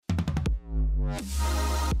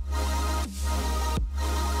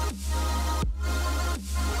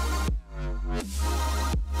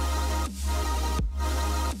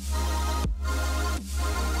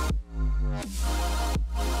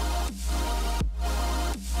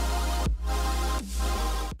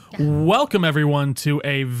Welcome, everyone, to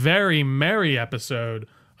a very merry episode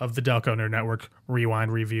of the Delco Nerd Network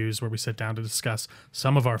Rewind Reviews, where we sit down to discuss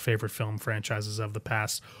some of our favorite film franchises of the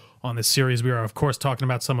past. On this series, we are, of course, talking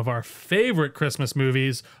about some of our favorite Christmas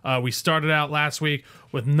movies. We started out last week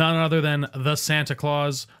with none other than The Santa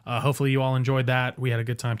Claus. Hopefully you all enjoyed that. We had a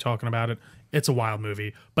good time talking about it. It's a wild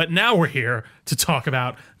movie. But now we're here to talk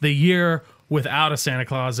about The Year Without a Santa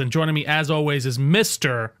Claus. And joining me, as always, is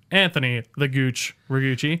Mr. Anthony the Gooch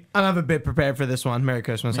Ragucci. I have a bit prepared for this one. Merry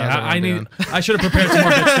Christmas. Yeah, I should have prepared some more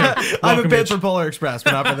bits too. I have a bit for Polar Express,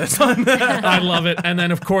 but not for this one. I love it. And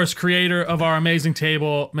then, of course, creator of our amazing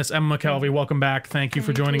table, Miss Emma McKelvey. Welcome back. Thank you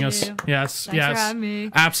for joining us. Yes, Thanks for having me.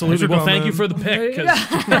 Absolutely. Well, thank you for the pick.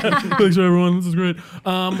 Thanks, everyone. This is great.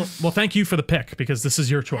 Well, thank you for the pick, because this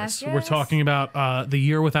is your choice. Yes. We're talking about The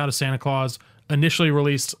Year Without a Santa Claus, initially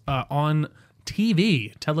released on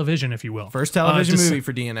television, if you will. First television movie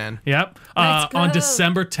for DNN. Yep. Let's go. On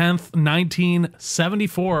December 10th,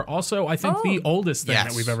 1974. Also, I think the oldest thing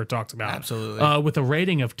that we've ever talked about. Absolutely. With a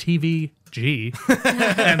rating of TVG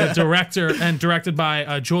and directed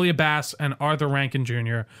by Julia Bass and Arthur Rankin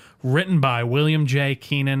Jr., written by William J.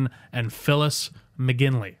 Keenan and Phyllis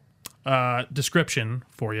McGinley. Description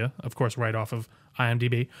for you, of course, right off of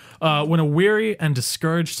IMDb. When a weary and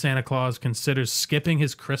discouraged Santa Claus considers skipping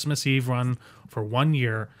his Christmas Eve run for 1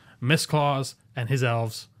 year, Mrs. Claus, I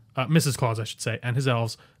should say, and his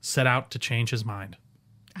elves set out to change his mind.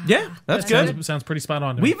 Yeah, that's good. Sounds pretty spot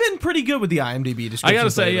on to me. We've been pretty good with the IMDb descriptions. I gotta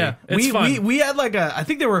say, lately. yeah, it's fun. We had I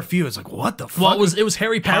think there were a few. It's like, what the fuck? Well, it was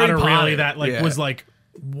Harry Potter, really, that Yeah. was like,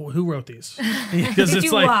 who wrote these? Because it's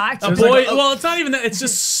you like watch? a boy. Well, it's not even that. It's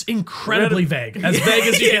just incredibly vague, as vague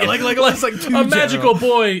as you get. Like too a magical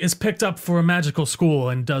boy is picked up for a magical school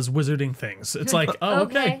and does wizarding things. It's like, oh,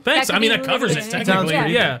 okay, thanks. That I mean, could that be covers it wizarding. technically.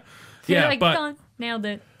 Sounds Yeah, You're yeah. like, But done. Nailed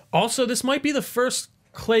it. also, this might be the first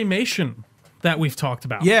claymation that we've talked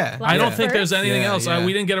about. Yeah. I don't Yeah. think there's anything Yeah, else. yeah.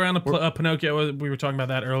 We didn't get around to Pinocchio. We were talking about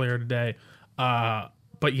that earlier today.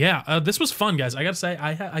 But yeah, this was fun, guys. I gotta say,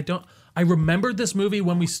 I remembered this movie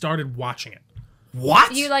when we started watching it.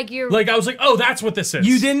 What? You're Like, I was like, oh, that's what this is.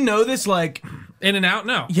 You didn't know this? Like, In and Out?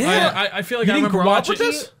 No. Yeah. I feel like You I didn't remember grow up watching with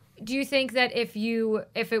this? Do you think that if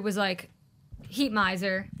it was like Heat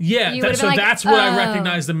Miser? Yeah, you would've so been like, that's what I oh.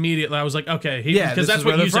 recognized immediately. I was like, okay, Yeah, because this that's is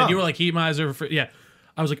what where you they're said. from. You were like Heat Miser. Yeah,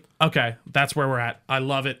 I was like, okay, that's where we're at. I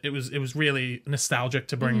love it. It was really nostalgic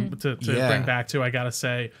to bring to bring back to. I gotta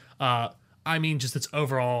say, I mean, just it's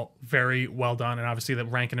overall very well done, and obviously that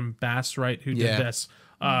Rankin and Bass, right, who did this,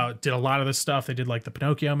 did a lot of this stuff. They did like the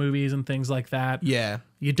Pinocchio movies and things like that. yeah.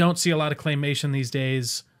 You don't see a lot of claymation these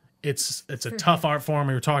days. It's a tough art form.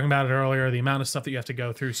 We were talking about it earlier, the amount of stuff that you have to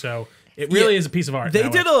go through. So it really is a piece of art. They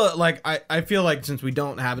that did way. I feel like, since we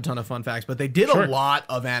don't have a ton of fun facts, but they did Sure. a lot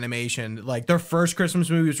of animation. Like, their first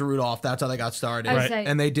Christmas movie was Rudolph. That's how they got started. I would say-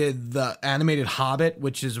 And they did the animated Hobbit,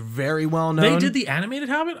 which is very well known. They did the animated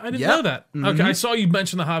Hobbit? I didn't Yep. know that. Okay, I saw you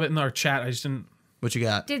mention the Hobbit in our chat. I just didn't. What you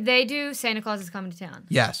got? Did they do Santa Claus is Coming to Town?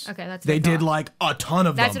 Yes. Okay, that's what They I did thought. like a ton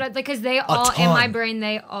of That's them. what because they all in ton. my brain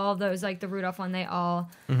those like the Rudolph one they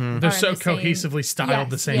all They're so cohesively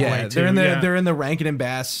styled the same Yes. way, Yeah, too. they're in the Rankin and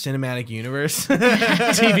Bass cinematic universe.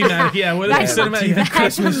 TV Mac. Yeah, what is That's it? Cinematic. That's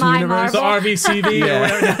Christmas my universe. The Marvel. RVCV or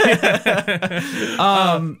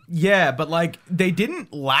whatever. Yeah, but like, they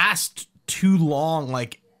didn't last too long.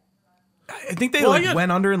 Like, I think they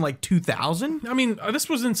went under in like 2000. I mean, this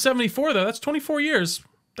was in 74, though. That's 24 years.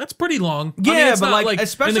 That's pretty long. Yeah, I mean, it's but, not, like, in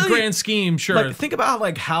especially- the grand scheme, sure. Like, think about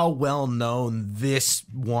like how well known this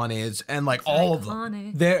one is, and like all of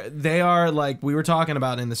them. They are, like we were talking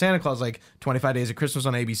about in the Santa Claus, like 25 Days of Christmas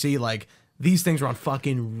on ABC. Like, these things were on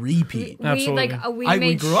fucking repeat. Absolutely. We we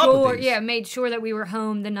made grew up with sure, these. made sure that we were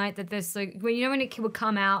home the night that this when it would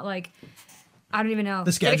come out. Like, I don't even know The Did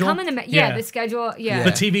it schedule? come in the Yeah. the schedule. Yeah,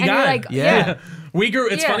 The TV And you're guide. like, Yeah. We grew.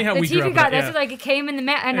 It's funny how the we TV grew up. guide. with That's it, what, like, it came in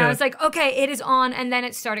the and Yeah. I was like, okay, it is on, and then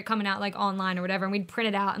it started coming out like online or whatever, and we'd print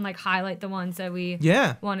it out and like highlight the ones that we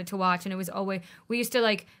wanted to watch, and it was always we used to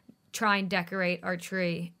like try and decorate our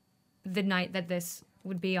tree the night that this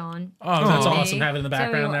would be on. Oh, that's TV. awesome. Have it in the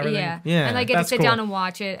background and everything. Yeah, and like get to that's sit cool. down and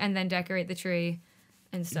watch it, and then decorate the tree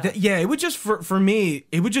and stuff. Yeah, it would just for me,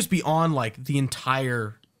 it would just be on like the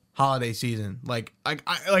entire holiday season. Like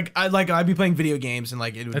I'd be playing video games and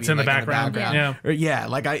like it would It's be in the like, background. Yeah. Or, yeah,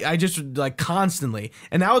 like I just like constantly.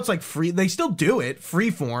 And now it's like free. They still do it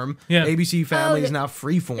freeform. Yeah. ABC Family is they- now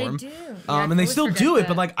freeform. They do. And they always still forget do it, that.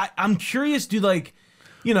 but like I'm curious, do like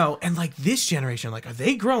you know, and like this generation, like, are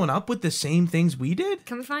they growing up with the same things we did?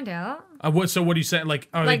 Can we find out? So what are you saying? Like,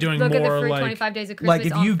 are they doing look more at the like 25 Days of Christmas? Like,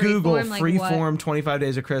 if you Google Freeform 25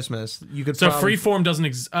 Days of Christmas, you could. So probably... Freeform doesn't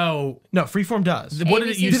exist. Oh no, Freeform does. What did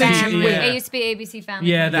it used to be? It used to be ABC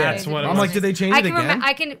Family. Yeah, that's what it was. I'm like, did they change it again?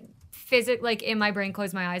 I can physically, like, in my brain,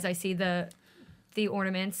 close my eyes. I see the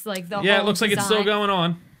ornaments, like the whole it looks like it's still going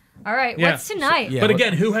on. All right, what's tonight? But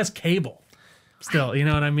again, who has cable? Still, you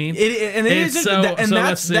know what I mean? That's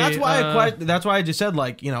why I just said,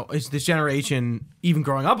 like, you know, is this generation even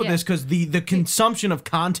growing up with this? Because the consumption of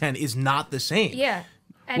content is not the same. Yeah.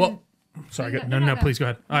 And sorry. No, please go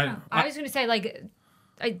ahead. I was going to say, like,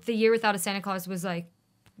 The Year Without a Santa Claus was like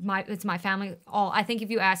it's my family. I think if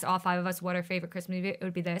you asked all 5 of us what our favorite Christmas movie, it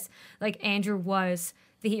would be this. Like, Andrew was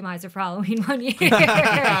the Heat Miser for Halloween one year.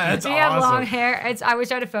 That's awesome. He had long hair. I wish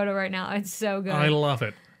I had a photo right now. It's so good. I love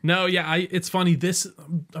it. No, yeah, it's funny.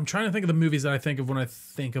 I'm trying to think of the movies that I think of when I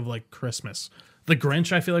think of like Christmas. The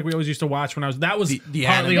Grinch, I feel like we always used to watch when I was. That was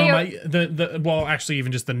partly on my well, actually,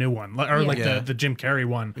 even just the new one, or like the Jim Carrey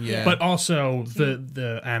one. Yeah. But also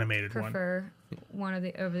the animated one. Prefer one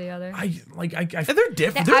over the other. They're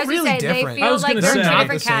different. They're really different. They feel like they're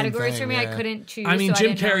different categories for me. I couldn't choose. I mean,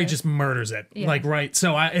 Jim Carrey just murders it. Yeah. Like, right.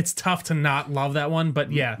 So it's tough to not love that one.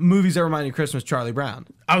 But yeah, movies that remind you of Christmas. Charlie Brown.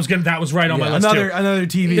 That was right on my list too. Another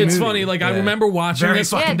TV movie. It's funny. Like, I remember watching very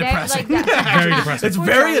fucking depressing. Very depressing. It's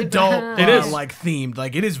very adult. It is like themed.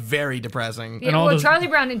 Like, it is very depressing. Yeah, Charlie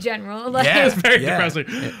Brown in general. Like, it's very depressing.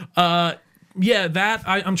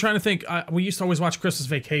 I'm trying to think. We used to always watch Christmas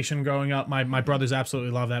Vacation growing up. My brothers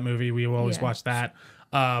absolutely love that movie. We always watch that.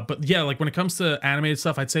 But yeah, like when it comes to animated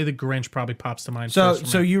stuff, I'd say The Grinch probably pops to mind.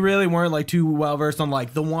 So you really weren't like too well versed on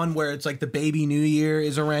like the one where it's like the Baby New Year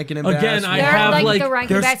is a ranking and again. best. I have like the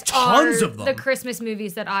ranking there's best tons of them. The Christmas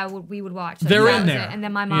movies that we would watch. Like, they're in there, and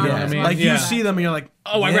then my mom. You know what I mean? Like you see them and you're like,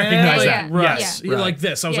 oh, I recognize that. Right. Yes, you're like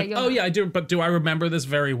this. I was like, oh yeah, I do. But do I remember this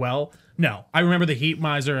very well? No, I remember the Heat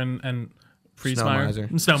Miser and Snow Miser.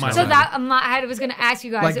 So that I was going to ask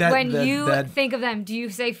you guys, like when you think of them, do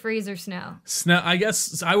you say freeze or snow? Snow. I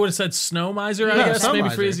guess I would have said Snow Miser. I guess maybe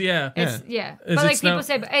Miser. freeze. Yeah. But like people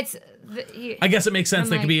say, but it's. I guess it makes sense.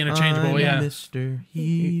 They could be interchangeable. I'm Mr.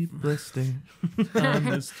 Heat Blister.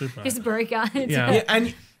 Just break out. Yeah.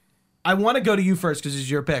 And I want to go to you first because it's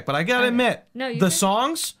your pick, but I gotta admit, the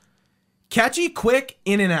songs. Catchy, quick,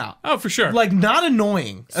 in and out. Oh, for sure. Like, not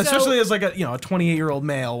annoying, especially as like a 28-year-old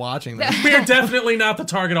male watching this. We're definitely not the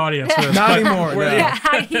target audience for this. Not anymore. No.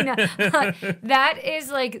 Yeah, that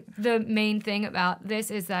is like the main thing about this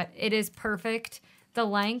is that it is perfect. The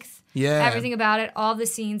length, everything about it, all the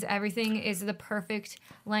scenes, everything is the perfect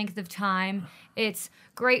length of time. It's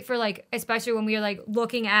great for like, especially when we are like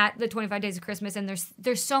looking at the 25 Days of Christmas, and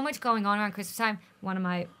there's so much going on around Christmas time. One of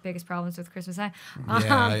my biggest problems with Christmas time.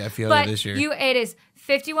 I feel it this year. It is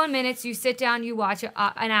 51 minutes. You sit down, you watch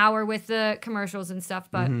an hour with the commercials and stuff.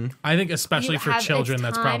 But I think especially for children,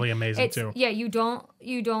 that's probably amazing too. Yeah, you don't.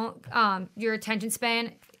 Your attention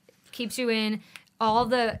span keeps you in. All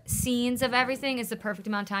the scenes of everything is the perfect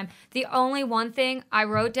amount of time. The only one thing I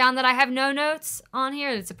wrote down that I have no notes on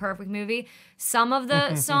here, it's a perfect movie. Some of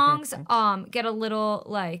the songs get a little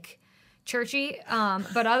like churchy,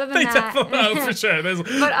 but other than that, for sure.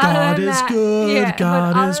 God is good,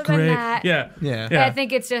 God is great. Yeah. I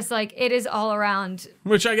think it's just like it is all around,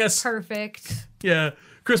 which I guess perfect. Yeah.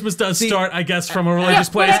 Christmas does start, I guess, from a religious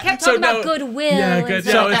place. I kept talking about goodwill. Yeah, good.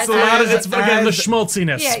 So it's a lot of again the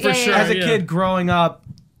schmaltziness for sure. As a kid growing up,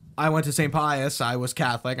 I went to St. Pius. I was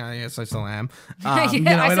Catholic. I guess I still am.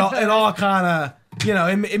 It all kind of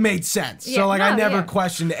it made sense. So like I never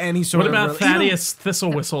questioned any sort of. What about Thaddeus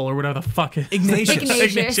Thistlewhistle or whatever the fuck it is?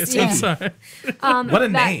 Ignatius. I'm sorry. What a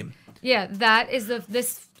name. Yeah, that is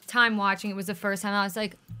this time watching. It was the first time I was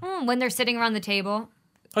like, when they're sitting around the table.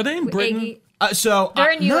 Are they in Britain?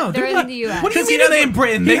 They're in the U.S. What do you mean they're in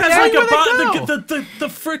Britain? He has like the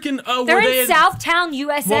freaking. They're in Southtown,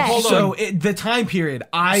 USA. Well, hold on. So the time period.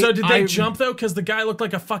 Did they jump though? Because the guy looked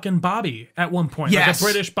like a fucking Bobby at one point. Yes,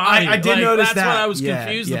 like a British Bobby. I did notice that. That's what I was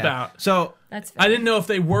confused about. So I didn't know if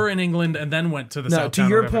they were in England and then went to the Southtown. To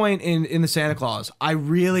your point in the Santa Claus,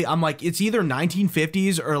 I'm like it's either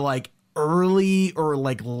 1950s or like early or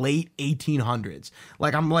like late 1800s.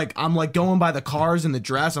 Like I'm going by the cars and the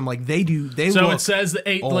dress. I'm like they so it says the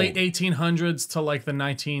late 1800s to like the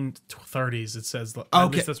 1930s. It says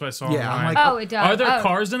at least that's what I saw. Yeah, online. It does. Are there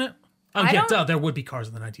cars in it? There would be cars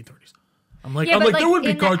in the 1930s. I'm like there would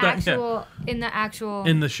be cars back in the actual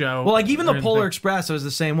in the show. Well, like even the Polar Express was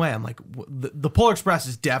the same way. I'm like the Polar Express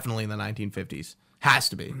is definitely in the 1950s. Has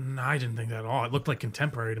to be. No, I didn't think that at all. It looked like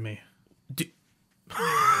contemporary to me.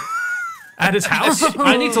 At his house?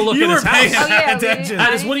 I need to look at his house. Oh, yeah,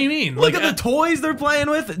 attention. What do you mean? Look at the toys they're playing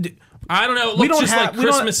with. I don't know. It looks just like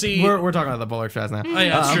Christmassy. We're talking about the Bullard Fest now. Oh,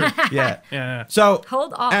 yeah, that's true. Yeah. So,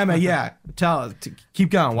 hold on. Emma, tell us. Keep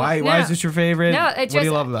going. Why is this your favorite? No, what do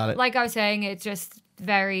you love about it? Like I was saying, it's just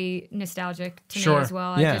very nostalgic to me as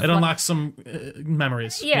well. Yeah. It unlocks some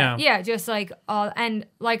memories. Yeah, just like all, and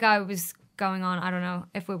like I was going on, I don't know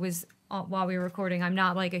if it was while we were recording, I'm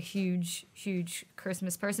not like a huge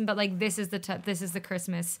Christmas person, but like this is the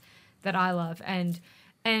Christmas that I love, and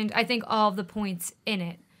I think all of the points in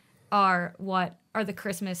it are what are the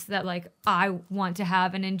Christmas that like I want to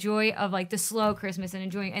have and enjoy, of like the slow Christmas and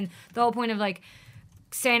enjoying, and the whole point of like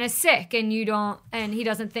Santa's sick and he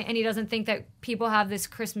doesn't think that people have this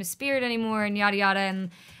Christmas spirit anymore, and yada yada, and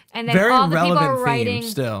then very all the people relevant are writing theme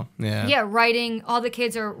still. Writing, all the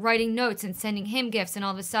kids are writing notes and sending him gifts and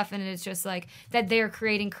all this stuff, and it's just like that they're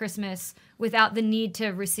creating Christmas without the need to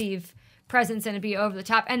receive presents and it be over the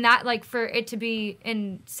top, and that like for it to be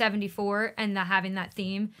in 74 and having that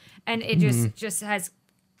theme, and it just has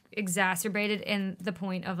exacerbated in the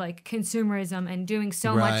point of like consumerism and doing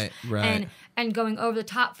so much and going over the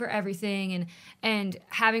top for everything and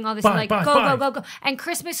having all this go and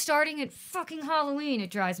Christmas starting at fucking Halloween.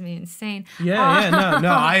 It drives me insane. No,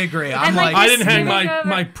 I agree. I'm like I didn't hang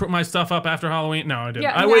my stuff up after Halloween. No, I didn't.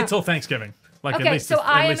 I wait till Thanksgiving. Like okay, so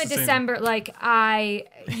I am a December, like and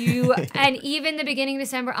even the beginning of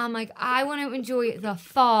December, I'm like, I want to enjoy the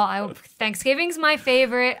fall. Thanksgiving's my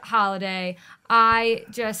favorite holiday. By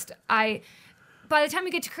the time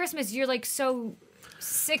you get to Christmas, you're like so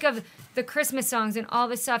sick of the Christmas songs and all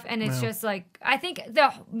this stuff, and it's just like, I think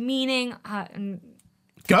the meaning,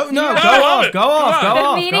 go off.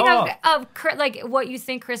 The meaning of like what you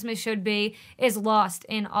think Christmas should be is lost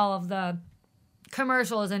in all of the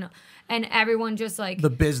commercials and everyone just like the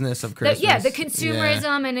business of Christmas. The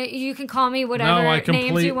consumerism, and you can call me whatever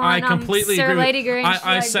names you want. I completely Sir agree. Lady Grinch.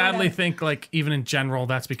 I sadly think like even in general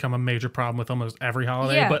that's become a major problem with almost every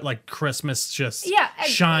holiday. But like Christmas just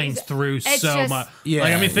shines through so much. Yeah,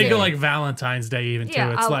 like I mean, think of like Valentine's Day even too.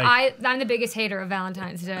 It's I'm the biggest hater of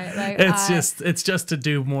Valentine's Day. Like it's just to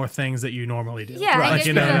do more things that you normally do. Yeah, like,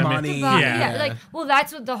 you know what I mean? Yeah, like well,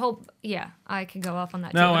 that's what the whole. Yeah, I can go off on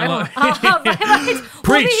that. No,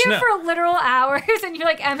 We'll be here for literal hours, and you're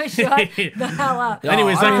like, Emma, shut the hell up.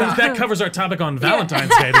 Anyways, that covers our topic on Valentine's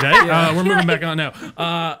Day today. We're moving back on now.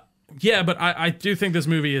 But I do think this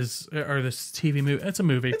movie this TV movie. It's a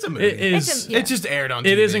movie. It's a movie. It just aired on TV.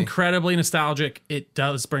 It is incredibly nostalgic. It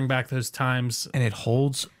does bring back those times, and it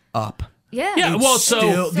holds up. Yeah. Well,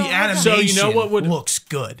 so the animation you know what looks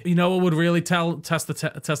good. You know what would really test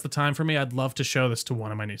the time for me? I'd love to show this to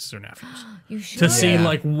one of my nieces or nephews. You should. To see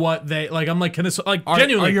like what they like. I'm like, can this like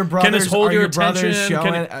genuinely? Can this hold your attention?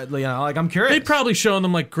 Like I'm curious. They'd probably shown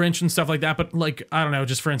them like Grinch and stuff like that, but like I don't know.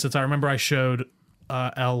 Just for instance, I remember I showed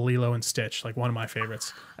Elle, Lilo, and Stitch, like one of my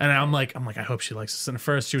favorites. And I'm like, I hope she likes this. And at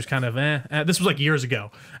first she was kind of this was like years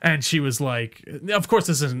ago. And she was like, of course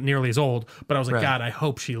this isn't nearly as old, but I was like, God, I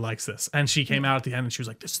hope she likes this. And she came out at the end and she was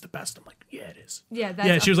like, this is the best. I'm like, yeah, it is.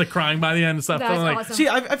 Yeah, she was like crying by the end and stuff. That's like, awesome. See,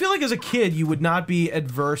 I feel like as a kid you would not be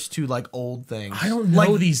adverse to like old things. I don't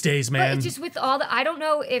know these days, man. But just with all the, I don't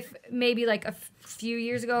know if maybe like a few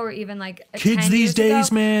years ago or even like kids these days,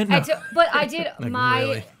 ago, man. No. But I did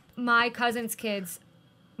like my cousin's kids.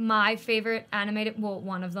 My favorite animated,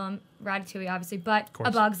 one of them, Ratatouille, obviously, but A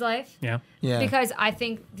Bug's Life. Yeah. Because I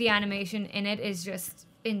think the animation in it is just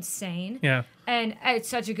insane. Yeah. And it's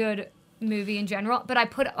such a good movie in general. But I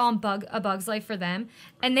put on A Bug's Life for them,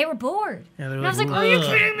 and they were bored. Yeah, they were and I was like, are you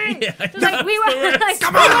kidding me? Yeah, like, we want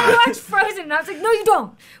to watch Frozen. And I was like, no, you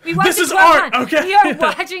don't. We watch this is art, okay? We are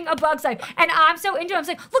watching A Bug's Life. And I'm so into it. I was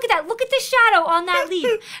like, look at that. Look at the shadow on that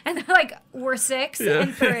leaf. And they're like, we're 6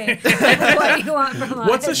 and 3. Like, what do you want from us?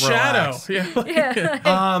 What's a shadow?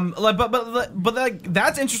 But like,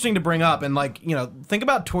 that's interesting to bring up. And like, think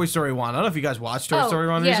about Toy Story 1. I don't know if you guys watched Toy Story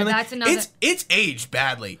 1 recently. That's another. It's aged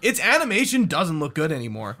badly. Its animation doesn't look good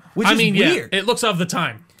anymore, which is weird. It looks of the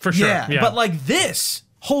time. For sure. Yeah, but like this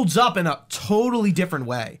holds up in a totally different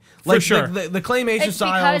way. Like, for sure. Like the claymation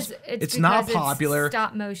styles, it's not popular. It's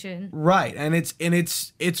stop motion. Right, and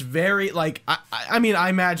it's very like I mean I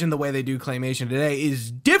imagine the way they do claymation today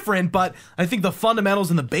is different, but I think the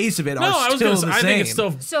fundamentals and the base of it are still the same. I think it's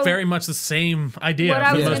still very much the same idea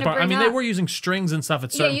for the most part. I mean, they were using strings and stuff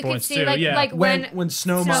at certain points too. Like when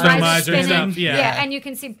Snow Miser and stuff. Yeah, and you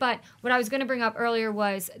can see. But what I was going to bring up earlier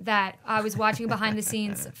was that I was watching behind the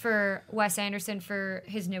scenes for Wes Anderson for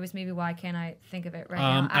his newest movie. Why can't I think of it right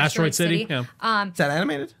now? Asteroid City. Yeah. Is that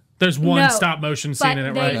animated? There's one stop motion scene in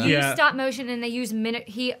it, right? They use stop motion and they use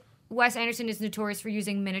Wes Anderson is notorious for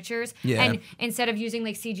using miniatures, Yeah. and instead of using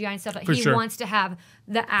like CGI and stuff, For he sure. wants to have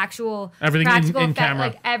the actual Everything practical in effect, camera.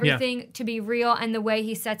 like everything to be real, and the way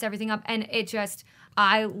he sets everything up, and it just.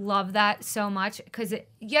 I love that so much because,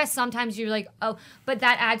 yes, sometimes you're like, oh, but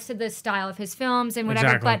that adds to the style of his films and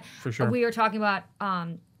whatever. Exactly, But for sure. we were talking about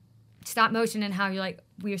stop motion and how you're like,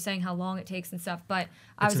 we were saying how long it takes and stuff. But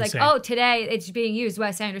I was insane. like, oh, today it's being used.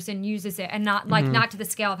 Wes Anderson uses it, and not like not to the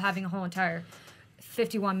scale of having a whole entire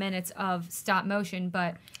 51 minutes of stop motion,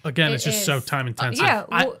 but Again, it's just so time intensive.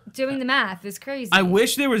 Doing the math is crazy. I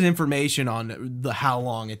wish there was information on how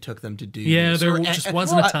long it took them to do. Yeah, this. there just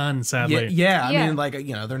wasn't a ton, sadly. I mean, like,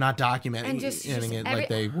 they're not documenting it like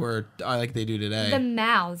they were, like they do today. The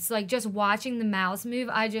mouths, like just watching the mouths move,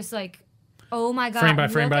 I just like, oh my god, frame by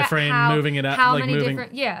frame by frame, moving it up, how like many moving.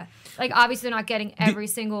 different, like obviously they're not getting every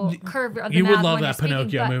single curve of the You mouth would love when that they're speaking,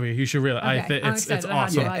 Pinocchio movie. You should really. Okay, I think I'm it's excited about how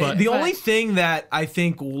awesome. you like But it. The only thing that I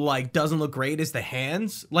think like doesn't look great is the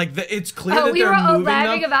hands. Like it's clear that we they're were moving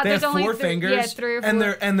laughing them. about They have there's only 4 fingers, 3 or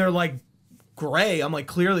 4. and they're like gray. I'm like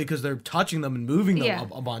clearly because they're touching them and moving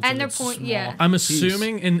them a bunch. And they're it's point. small. Yeah. I'm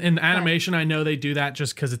assuming in animation, I know they do that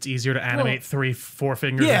just because it's easier to animate 3-4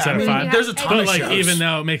 fingers instead of 5. There's a ton But of like, shows. even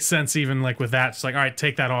though it makes sense, even like with that, it's like, all right,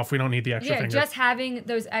 take that off. We don't need the extra finger. Just having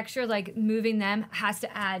those extra like moving them has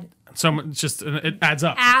to add So it's just it adds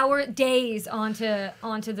up. days onto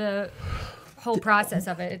the whole process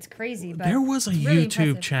of it. It's crazy. But There was a it's really YouTube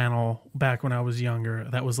impressive. channel back when I was younger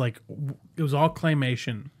that was like, it was all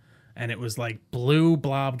claymation. And it was like blue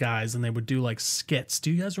blob guys, and they would do like skits. Do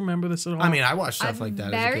you guys remember this at all? I mean, I watched stuff like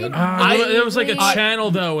that as a kid. It was like a channel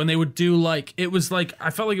though, and they would do like, it was like,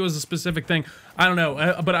 I felt like it was a specific thing. I don't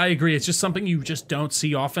know, but I agree. It's just something you just don't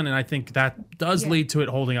see often, and I think that does lead to it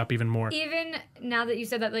holding up even more. Even now that you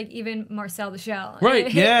said that, like even Marcel the Shell.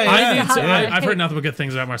 Yeah. I've heard nothing but good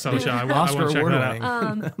things about Marcel Michel. I want to check that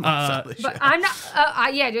out. But I'm not.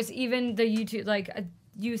 Just even the YouTube like.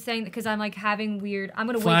 You saying because I'm like having weird. I'm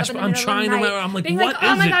gonna wake up in the middle I'm trying of to the night, remember. I'm like, being what like, is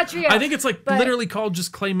oh my it? God, Trio. I think it's like literally called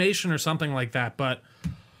just claymation or something like that. But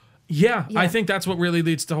yeah, I think that's what really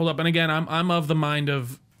leads to hold up. And again, I'm of the mind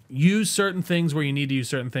of use certain things where you need to use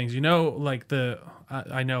certain things. You know, like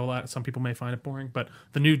I know some people may find it boring, but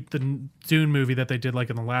the Dune movie that they did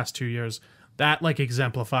like in the last 2 years, that like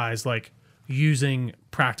exemplifies like using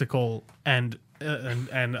practical and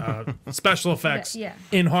special effects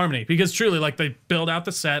in harmony, because truly like they build out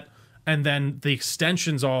the set and then the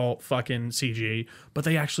extension's all fucking CG, but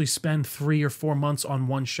they actually spend 3 or 4 months on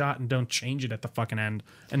one shot and don't change it at the fucking end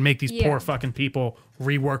and make these poor fucking people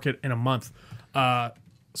rework it in a month.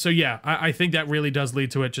 So yeah, I think that really does lead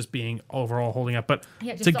to it just being overall holding up. But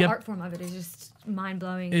just the art form of it is just mind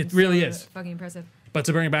blowing. It really is fucking impressive. But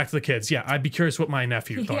to bring it back to the kids, yeah, I'd be curious what my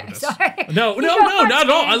nephew thought of this. Sorry. No, not at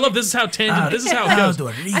all. I love this is how tangent. This is how it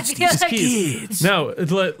goes. These kids. No,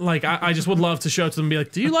 like I just would love to show it to them and be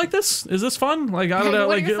like, do you like this? Is this fun? Like I don't know.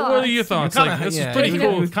 What Like are your what are your thoughts? Like this is pretty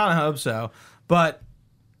cool. We kind of hope so, but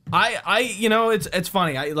I it's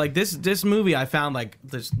funny. I like this movie. I found like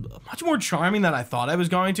this much more charming than I thought I was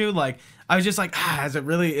going to. Like I was just like,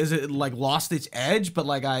 is it like lost its edge? But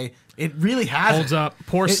like it really hasn't. Holds up.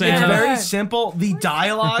 Poor Santa. It's very simple. The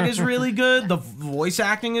dialogue is really good. The voice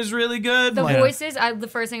acting is really good. The voices, the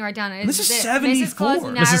first thing I write down is this is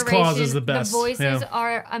 74. Mrs. Claus is the best. The voices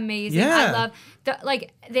are amazing. Yeah. I love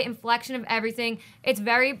the inflection of everything. It's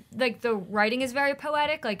very like the writing is very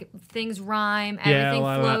poetic. Like things rhyme. Everything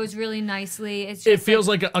flows really nicely. It's just, it feels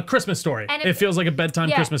like a Christmas story. It feels like a bedtime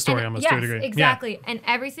Christmas story almost to a degree. Exactly. And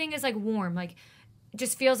everything is like warm. Like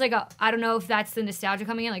just feels like I don't know if that's the nostalgia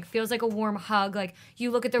coming in. Like feels like a warm hug. Like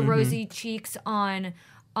you look at the rosy cheeks on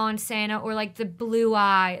Santa, or like the blue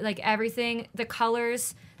eye. Like everything, the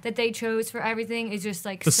colors that they chose for everything is just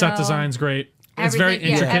like the set design's great. It's very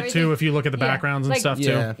intricate too if you look at the backgrounds and stuff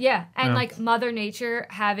too. Yeah, and like Mother Nature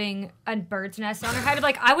having a bird's nest on her head,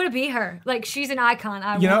 like I want to be her. Like she's an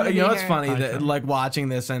icon. You know what's funny? That, like watching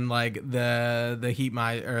this and like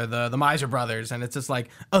the Miser brothers, and it's just like,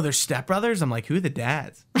 oh, they're stepbrothers. I'm like, who are the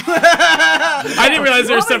dads? I didn't realize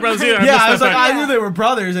they were stepbrothers either. I was like, I knew they were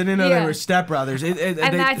brothers. I didn't know they were stepbrothers.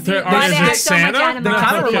 They're artists of Santa. They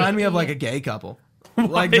kind of remind me of like a gay couple.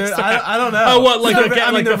 Like I don't know. Oh, what like so,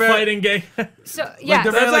 the fighting gay? So yeah, like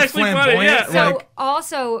they're that's actually funny. Yeah. So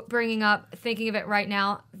also bringing up, thinking of it right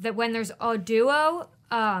now, that when there's a duo,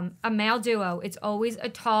 a male duo, it's always a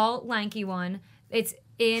tall, lanky one. It's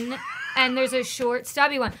in, and there's a short,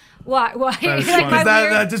 stubby one. Why?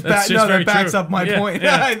 That backs up my point.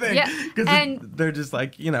 Yeah. I think because they're just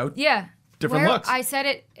like different looks. I said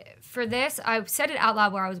it for this. I said it out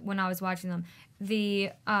loud when I was watching them.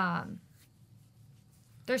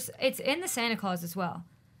 It's in the Santa Claus as well.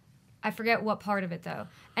 I forget what part of it though.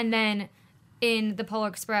 And then in the Polar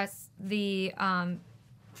Express, the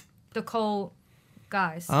coal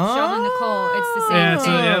guys shoveling the coal. It's the same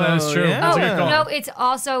thing. Yeah, that is true. Yeah.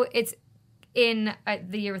 No, it's in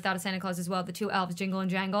The Year Without a Santa Claus as well. The two elves, Jingle and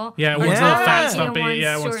Jangle. Yeah, one's little fat, stumpy. One's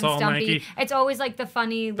Yeah, one's short and tall, stumpy. lanky. It's always like the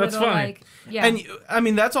funny That's little funny. like And I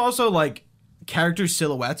mean, that's also like character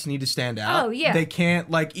silhouettes need to stand out. Oh, yeah. They can't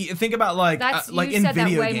like think about like like you in said that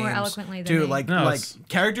video way games more eloquently than too. me. Like No, like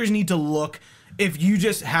characters need to look. If you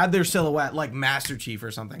just had their silhouette like Master Chief or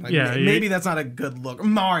something, like maybe that's not a good look.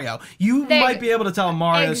 Mario, you might be able to tell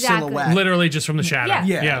Mario's silhouette literally just from the shadow.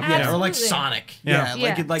 Yeah. Or like Sonic. Yeah.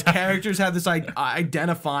 Like characters have this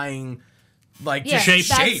identifying like just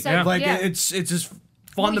shape. Like it's just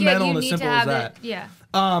fundamental and as simple as that.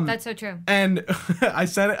 That's so true. And I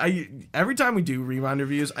said it. Every time we do rewind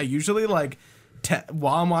reviews, I usually like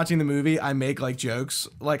while I'm watching the movie, I make like jokes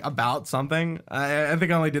like about something. I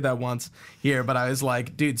think I only did that once here, but I was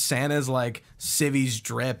like, dude, Santa's like civvy's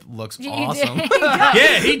drip looks awesome.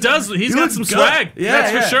 Yeah, he does. He's got some swag. Yeah,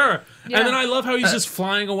 that's for sure. Yeah. And then I love how he's just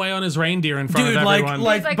flying away on his reindeer in front of everyone.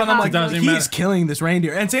 But I'm like, doesn't he's matter. killing this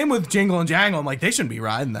reindeer. And same with Jingle and Jangle. I'm like, they shouldn't be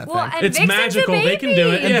riding that thing. And It's Vixen's magical. a baby. They can do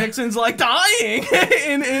it. And Yeah. Vixen's like dying.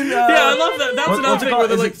 Yeah, I love that. That's another thing where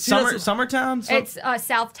they're like, Summertown? It's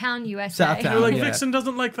Southtown, USA. Southtown. they're like, Yeah. Vixen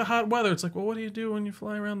doesn't like the hot weather. It's like, well, what do you do when you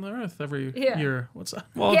fly around the Earth every year? What's that?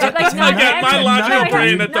 Well, Yeah, like, I get my logical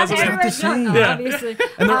brain that not doesn't everywhere, make same. no, Yeah. obviously.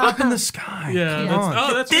 And they're up in the sky. Yeah.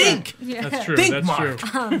 That's Think. true. That's true. Think, That's Mark.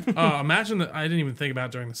 true. Imagine that. I didn't even think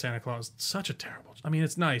about during the Santa Claus. Such a terrible. I mean,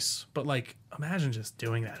 it's nice, but like, imagine just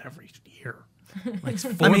doing that every year. Like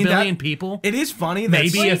 4 billion people. It is funny. That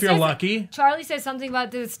Maybe if you're lucky. Charlie says something about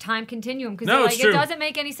this time continuum because No, it's it true. doesn't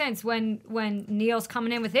make any sense when Neil's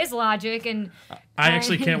coming in with his logic and. I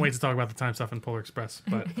actually can't wait to talk about the time stuff in Polar Express,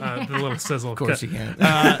 but the little sizzle. Of course you can.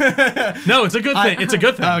 No, it's a good thing. It's a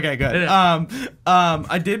good thing. Okay, good. Yeah.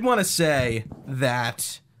 I did want to say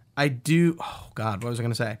that I do. Oh God, what was I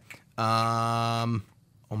going to say?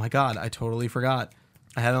 Oh my God, I totally forgot.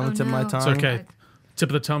 I had it on the tip of my tongue. It's okay. Tip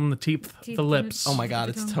of the tongue, the teeth, the lips. Oh my God,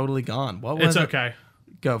 it's totally gone. What was It's it? okay.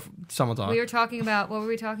 Go. Someone talk. We were talking about what were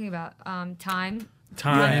we talking about? Time.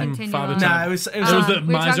 Time, Continuum. Father Nah, time. it was It was the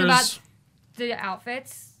we were talking misers. about the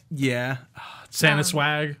outfits. yeah. Santa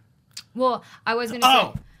swag. Well, I was gonna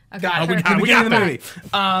Oh. say. Okay, God, we the got beginning of the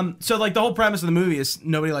that. movie. So like the whole premise of the movie is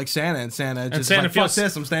nobody likes Santa, and Santa just Santa like, feels fuck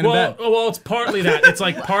this, I'm staying in well, bed. well, it's partly that. It's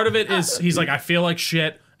like part of it is he's like, I feel like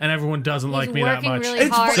shit, and everyone doesn't like me that working much. really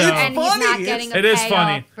It's hard, fu- it's and he's funny. not getting a It is payoff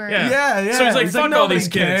funny. For, Yeah. So he's like, fuck all nobody these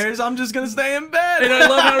kids. cares. I'm just gonna stay in bed. And I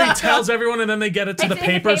love how he tells everyone, and then they get it to the It's in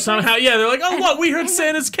the paper papers. somehow. Yeah, they're like, oh, look, we heard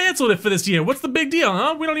Santa's canceled it for this year. What's the big deal,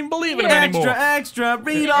 huh? We don't even believe in him anymore. Extra,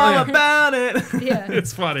 read all about it. Yeah.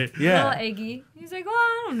 It's funny. Little Eggy. He's like, well,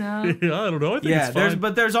 I don't know. Yeah, I don't know. I think Yeah, it's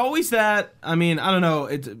fine. there's always that. I mean, I don't know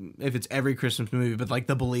if it's every Christmas movie, but like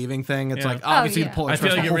the believing thing. It's Yeah. like obviously yeah. the Polar I feel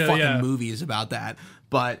Express, like the it whole really- fucking yeah. movie is about that.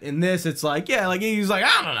 But in this, it's like like he's like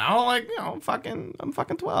I don't know, like I'm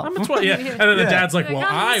fucking 12. I'm a 12, yeah. And then the Yeah. dad's like, Like, well,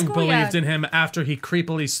 I'm in I school believed yet. in him after he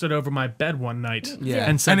creepily stood over my bed one night. Yeah,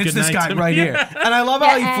 And said it's this goodnight guy to me. right here. And I love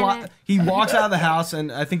how Yeah, he walks out of the house,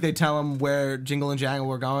 and I think they tell him where Jingle and Jangle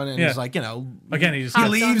were going, and Yeah. he's like, Again, he just he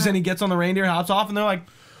gets- leaves and he gets on the reindeer, hops off, and they're like,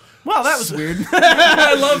 well, that was weird.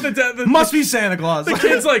 I love the dad. Must be Santa Claus. The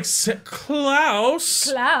kid's like,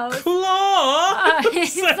 Klaus. Klaus. Claus.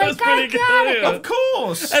 He's That like, was pretty I good. got it. Yeah. Of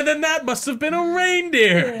course. And then that must have been a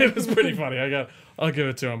reindeer. It was pretty funny. I'll give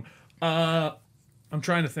it to him. I'm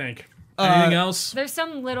trying to think. Anything else? There's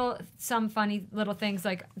some funny little things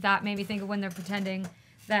like that made me think of when they're pretending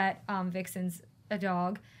that Vixen's a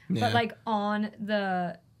dog. Yeah. But like on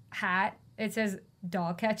the hat, it says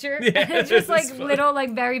dog catcher. Yeah, And it's just like it's funny. little,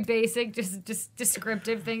 like very basic, just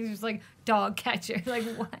descriptive things. Just like dog catcher. Like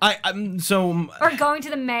what? Or Or going to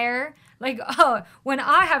the mayor. Like, oh, when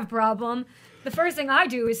I have a problem, the first thing I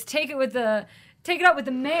do is take it up with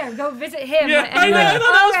the mayor. Go visit him. Yeah, And I know. like,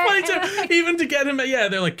 That was okay. funny too. Even to get him, yeah,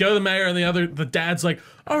 they're like, go to the mayor, and the dad's like,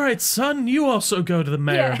 all right, son, you also go to the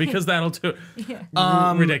mayor Yeah. because that'll do.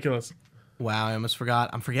 Yeah. Ridiculous. wow, I almost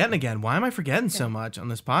forgot. I'm forgetting again. Why am I forgetting so much on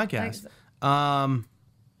this podcast?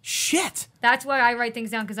 Shit. That's why I write things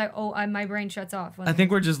down because my brain shuts off. When I think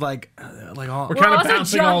we're just all. We're we're kind of also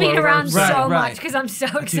bouncing all jumping over. around Right, so right. much because I'm so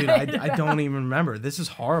excited. Dude, I don't even remember. This is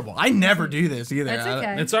horrible. I never do this either. That's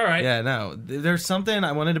okay. It's all right. Yeah, no. There's something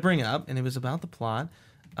I wanted to bring up, and it was about the plot.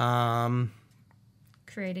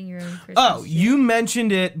 Creating your own Christmas. Oh, you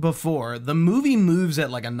mentioned it before. The movie moves at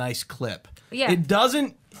like a nice clip. Yeah. It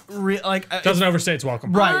doesn't doesn't overstay its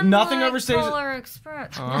welcome. Right, Unlike nothing overstays. Polar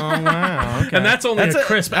Express. Oh wow, okay. And that's only a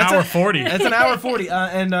crisp hour 40. That's an hour 40,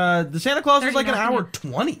 and the Santa Claus was like an hour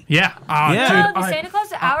 20. Yeah, yeah. Dude, the Santa Claus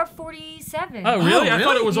is hour 47. Oh really? I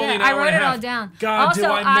thought it was only an hour I wrote and a it half. all down. God, also, do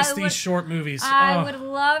I miss these short movies? I would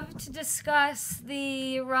love to discuss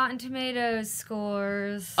the Rotten Tomatoes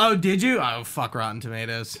scores. Oh, did you? Oh, fuck Rotten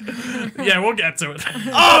Tomatoes. Yeah, we'll get to it.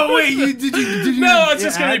 Oh wait, did you? No, it's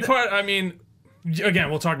just gonna be part. I mean, again,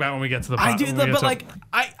 we'll talk about it when we get to the. I did, but like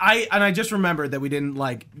I just remembered that we didn't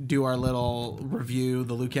like do our little review,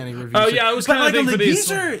 the Luke Kenny review. Oh yeah, I was kind of thinking for these.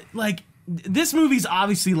 These are like. This movie's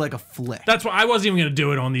obviously like a flick. That's why I wasn't even going to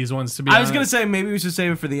do it on these ones, to be honest. I was going to say maybe we should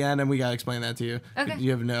save it for the end, and we got to explain that to you. Okay.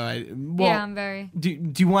 You have no idea. Well, Yeah, I'm very. Do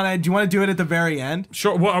you want to do it at the very end?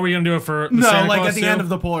 Sure. What are we going to do it for? The No, Santa like Claus at the too? end of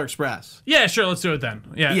the Polar Express. Yeah, sure. Let's do it then.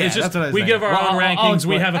 Yeah, Yeah, it's just that's what I was we thinking. give our Well, own I'll rankings.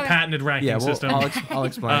 We explain. have a Okay. patented ranking Yeah, system. I'll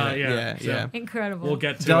explain it. Yeah, Yeah. so- Incredible. We'll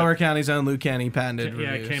get to Delaware it. County's own Luke Kenny patented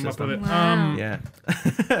Yeah, I review came up system. with it. Wow. Yeah.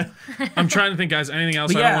 I'm trying to think, guys. Anything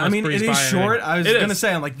else? But I yeah, don't I want mean, to it breeze is by short. anything. I was It gonna is.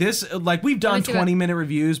 say, I'm like this, like we've done Let me see 20-minute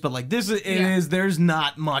reviews, but like this, it is. There's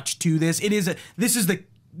not much to this. This is the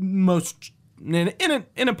most, in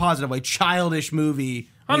a positive way, childish movie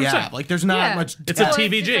we 100%. have. Like, there's not much. It's a depth.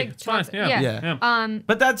 TVG. like It's fine. tons- Yeah.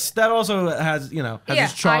 But that also has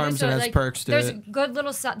its charms and has perks to there's it. good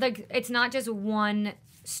little like it's not just one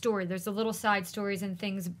story. There's the little side stories and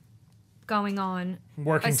things going on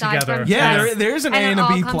Working aside together. from Yeah, just- there's an A it and a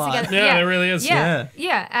all B comes plot. together. Yeah, there really is.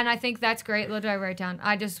 Yeah, and I think that's great. What did I write down?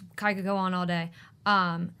 I could go on all day.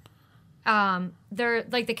 There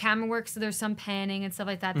like the camera work, so there's some panning and stuff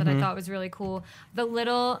like that I thought was really cool. The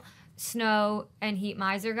little snow and heat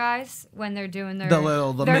miser guys when they're doing their they're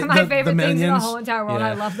my favorite things in the whole entire world. Yeah.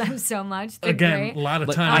 I love them so much. They're Again, great. a lot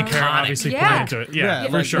of time and care obviously put into it. Yeah,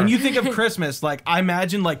 for like, sure. When you think of Christmas, like I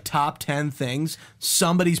imagine like top 10 things,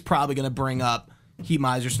 somebody's probably gonna bring up Heat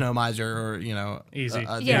Miser, Snow Miser, or Easy.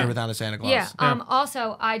 Dinner Without a Santa Claus. Yeah.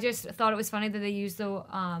 Also, I just thought it was funny that they used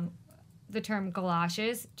the term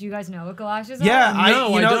galoshes. Do you guys know what galoshes are? Yeah, I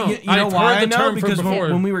don't. You know I've why heard the I know? term from Because before.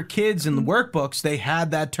 when we were kids in the workbooks, they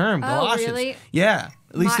had that term, galoshes. really? Yeah,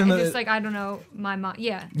 at least in the. just like I don't know, my mom.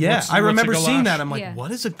 Yeah. Yeah, I remember what's a seeing galosh? that. I'm like, Yeah.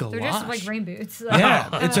 what is a galosh? They're just like rain boots. Yeah,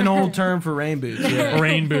 it's an old term for rain boots. Yeah,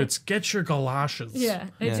 Rain boots. Get your galoshes. Yeah.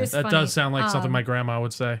 It's just That funny. does sound like something my grandma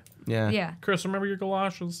would say. yeah. Yeah. Chris, remember your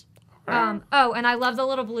galoshes? And I love the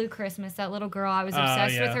little blue Christmas. That little girl. I was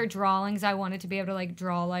obsessed with her drawings. I wanted to be able to like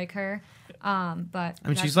draw like her. But I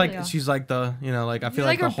mean, she's like the I feel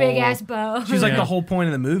like her the whole big ass bow. She's like Yeah. the whole point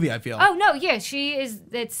of the movie. I feel. Oh no, yeah, she is.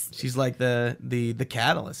 She's like the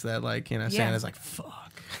catalyst that Santa's like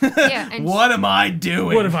fuck. Yeah. And What am I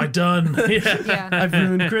doing? What have I done? Yeah. Yeah. I've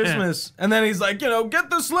ruined Christmas. And then he's like, get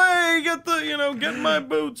the sleigh, get my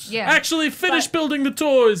boots. Yeah. Actually, finish building the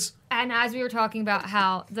toys. And as we were talking about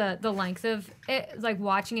how the length of it, like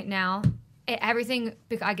watching it now, everything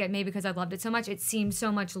I get maybe because I loved it so much, it seems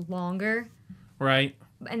so much longer. Right.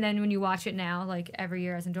 And then when you watch it now, like every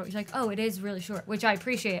year as an adult, you're like, oh, it is really short, which I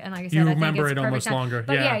appreciate. And like I said, You I think remember it's it perfect almost time. longer.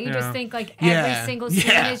 But Yeah, you just yeah. think like Yeah. every single scene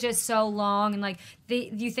Yeah. is just so long, and like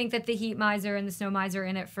you think that the heat miser and the snow miser are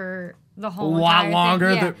in it for the whole A lot entire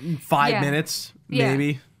longer, thing. 5 Yeah. minutes, Yeah.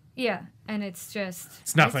 maybe. Yeah, and it's just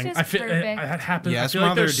It's nothing. It's I just feel perfect. that happens. I Yes, feel like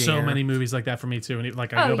Mother there's so dear. many movies like that for me too. And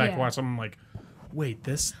like I Oh, go back yeah. and watch them, I'm like, wait,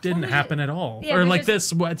 this didn't there's happen at all, yeah, or there's like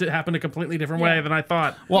just- this happened a completely different Yeah. way than I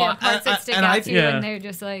thought. Well, parts that stick and out I- to you, yeah. and they're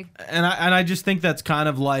just like And I just think that's kind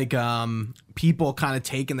of like people kind of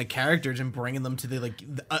taking the characters and bringing them to the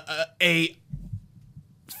a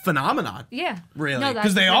phenomenon. yeah, Really, No,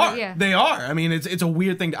 because that's they really- are. Yeah. They are. I mean, it's a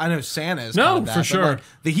weird thing. I know Santa is. No, kind of that, for but, sure. like,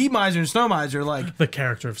 the Heat Miser and Snow Miser, like The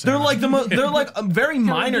character of Santa. they're like they're like very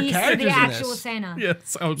minor He's characters the in actual this. Santa.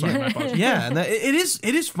 Yes. Oh, sorry. My apologies. Yeah, and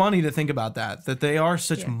it is funny to think about that they are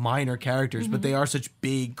such Yeah. minor characters, but they are such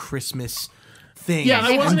big Christmas things. Yeah, I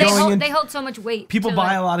They, wasn't they, going hold, in- they hold so much weight. people to,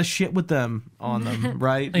 buy like, a lot of shit with them on them,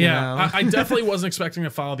 right? You Yeah, know? I definitely wasn't expecting to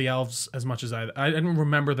follow the elves as much as I didn't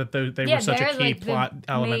remember that they Yeah, were such a they're, key like, the plot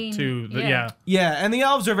element main- to the, yeah. Yeah, and the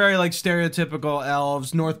elves are very like stereotypical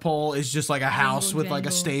elves. North Pole is just like a house Jingle, with like a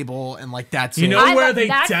jangle. stable and like that's You it. know I where love- they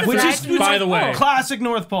that's the definitely, best Which is- by the North way, Pole. classic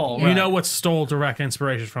North Pole. you right. know what stole direct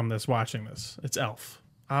inspiration from this? Watching this, it's Elf.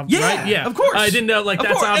 Yeah, right? Yeah, of course. I didn't know. Like Of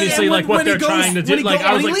that's course. obviously And like what when he they're goes- trying to when do. he Like goes-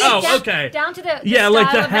 I was when like, he oh, leaves, okay. down to the Yeah, like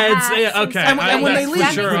style the of heads. hats Yeah, and okay. stuff. And when they that's leave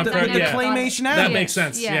for sure with up the there. Yeah. claymation That animals. makes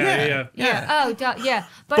sense. Yeah. Yeah. Yeah. Oh, yeah.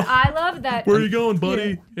 But I love that. Where are you going,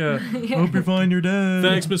 buddy? Yeah. Hope you find your dad.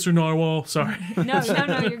 Thanks, Mr. Narwhal. Sorry. No,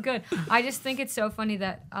 you're good. I just think it's so funny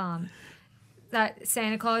that that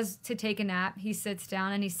Santa Claus, to take a nap, he sits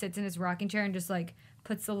down and he sits in his rocking chair and just like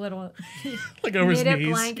puts a little like over his knees.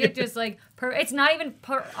 blanket, just like it's not even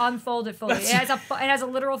unfolded fully. It has a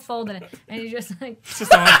literal fold in it, and he's just like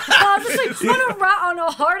on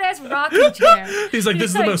a hard ass rocking chair. He's like,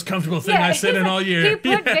 this is the most comfortable thing I sit in all year. He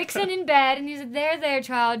put Vixen in bed, and he's like, there,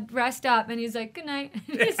 child, rest up, and he's like, good night.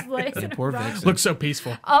 He just lays in poor Vixen. Looks so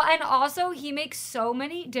peaceful. And also, he makes so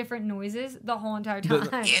many different noises the whole entire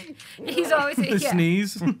time. He's always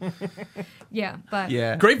sneeze. Yeah, but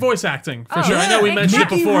great voice acting for sure. I know we mentioned it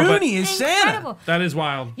before, Rooney but is Santa. That is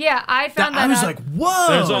wild. Yeah, I found that. I was like, whoa.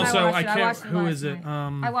 There's also who is it?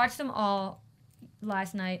 I watched them all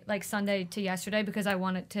last night, like Sunday to yesterday, because I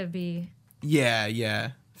want it to be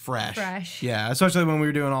fresh. Yeah, especially when we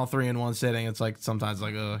were doing all three in one sitting. It's like sometimes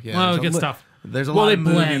like well, it gets tough. There's a lot of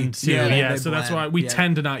blend too. Yeah, so that's why we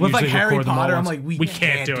tend to not usually like Harry record Potter, them all. I'm like, we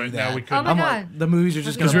can't do it. No, we couldn't. Oh my God. Like, the movies are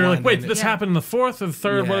just going to. Because we were like, wait, this happened in the fourth or the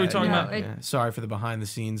third? What are we talking about? Sorry for the behind the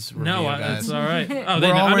scenes review, no, guys. it's all right. Oh, they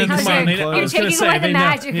know. I mean, come on. You're taking away the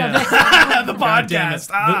magic of the podcast.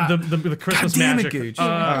 The Christmas magic.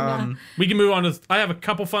 We can move on to. I have a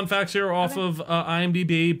couple fun facts here off of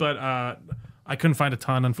IMDb, but. I couldn't find a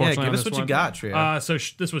ton, unfortunately. Yeah, give us what you got, Trio. So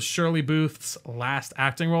this was Shirley Booth's last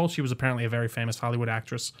acting role. She was apparently a very famous Hollywood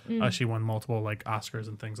actress. She won multiple like Oscars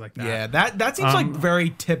and things like that. Yeah, that seems like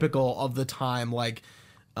very typical of the time. Like,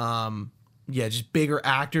 just bigger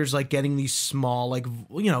actors like getting these small like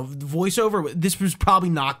voiceover. This was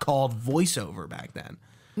probably not called voiceover back then.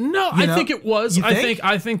 No, I think it was. I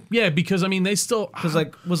think because I mean they still because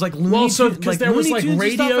was like Looney Tunes, because there was like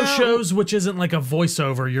radio shows which isn't like a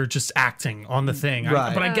voiceover, you're just acting on the thing.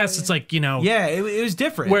 Right. But I guess it's like it was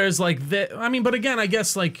different. Whereas like but again, I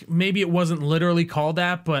guess like maybe it wasn't literally called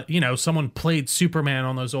that, but someone played Superman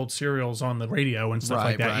on those old serials on the radio and stuff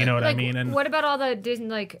like that. Right. You know what I mean? And what about all the Disney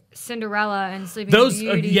like Cinderella and Sleeping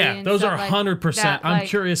Beauty? Those are 100%. I'm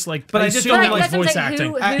curious, like, but I just don't like voice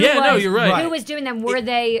acting. You're right. Who was doing them? Were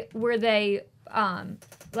they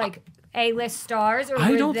like A-list stars, or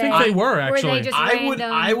I don't think they were actually. Were they just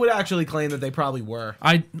I would actually claim that they probably were.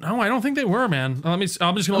 I don't think they were, man. I'm just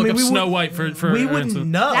gonna look up Snow White for. We wouldn't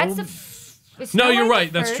know. No, you're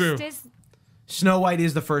right. That's true. Snow White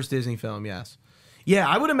is the first Disney film. Yes. Yeah,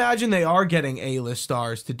 I would imagine they are getting A-list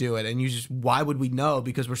stars to do it, and why would we know?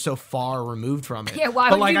 Because we're so far removed from it. Yeah,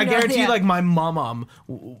 why would you know? I guarantee, like my mom,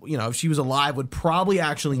 if she was alive, would probably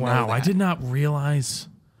actually know that. Wow, I did not realize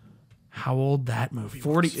how old that movie was.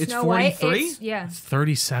 40. It's 43. Yeah, it's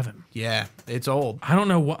 37. Yeah, it's old. I don't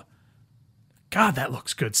know what. God, that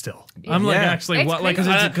looks good still. I'm like actually what like because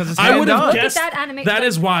I would have guessed that, that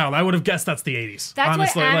is wild. I would have guessed that's the 80s. That's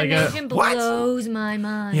honestly, what animation blows my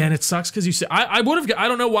mind. Yeah, and it sucks because you see, I would have. I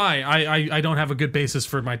don't know why. I don't have a good basis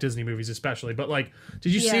for my Disney movies, especially. But like,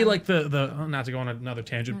 did you see like the not to go on another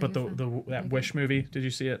tangent, but that Wish movie? Did you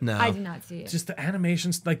see it? No, I did not see it. Just the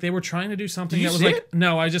animations, like they were trying to do something that was like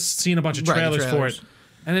no, I just seen a bunch of trailers for it,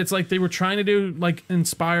 and it's like they were trying to do like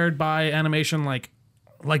inspired by animation, like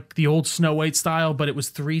the old Snow White style, but it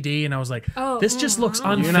was 3D, and I was like, this just looks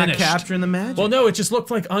unfinished. You're not capturing the magic. Well, no, it just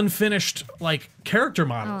looked like unfinished, like character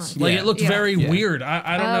models. It looked very weird.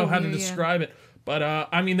 I don't know how to describe it, but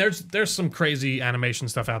I mean, there's some crazy animation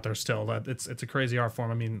stuff out there still. It's a crazy art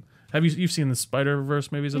form. I mean, you've seen the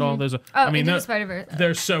Spider-Verse movies at all? There's the Spider-Verse.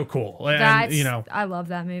 They're so cool, and I love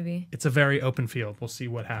that movie. It's a very open field. We'll see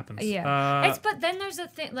what happens. Yeah, but then there's a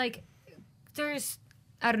thing like there's.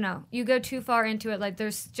 I don't know. You go too far into it. Like,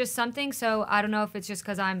 there's just something. So I don't know if it's just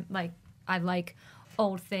because I'm like, I like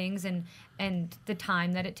old things and the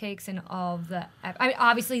time that it takes and all of the. I mean,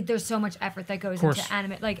 obviously, there's so much effort that goes into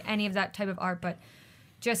animate, like any of that type of art, but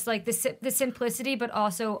just like the simplicity, but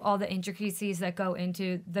also all the intricacies that go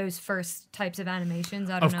into those first types of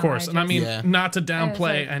animations. I don't know. Of course, and I mean, not to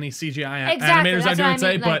downplay any CGI animators, I would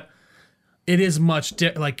say, but. It is much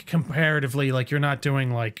comparatively, like you're not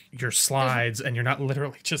doing like your slides and you're not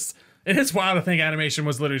literally just. It is wild to think animation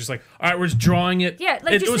was literally just like, all right, we're just drawing it. Yeah,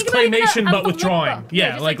 like it was claymation, but with drawing.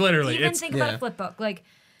 Yeah, like literally. Even think about a flip book, like.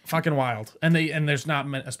 Fucking wild, and there's not,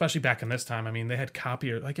 especially back in this time. I mean, they had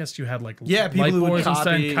copier. I guess you had like people who would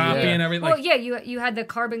copy and everything. Well, you had the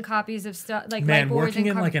carbon copies of stuff like man working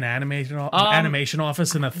in like an animation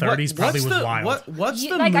office in the 30s probably was wild. What's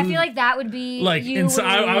the like? I feel like that would be like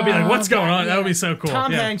I would be like, what's going on? That would be so cool.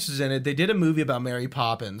 Tom Hanks is in it. They did a movie about Mary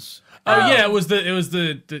Poppins. Oh yeah, it was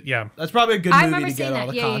the yeah. That's probably a good movie to get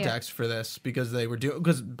all the context for this because they were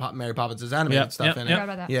because Mary Poppins is animated stuff in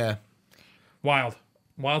it. Yeah,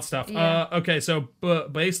 Wild stuff. Yeah. Okay, so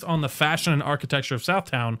based on the fashion and architecture of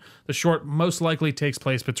Southtown, the short most likely takes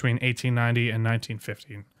place between 1890 and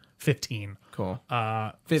 1915. Cool.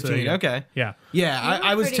 15. So, okay. Yeah. Yeah.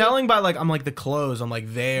 I was telling by like I'm like the clothes. I'm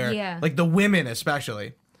like there. Yeah. Like the women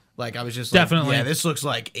especially. Like I was just Definitely. like, yeah, this looks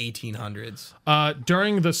like 1800s.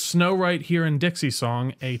 During the Snow Right Here in Dixie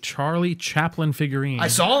song, a Charlie Chaplin figurine I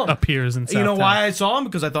saw him. appears in Southtown. You know why I saw him?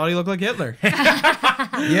 Because I thought he looked like Hitler.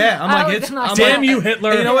 Yeah, I'm like, damn you,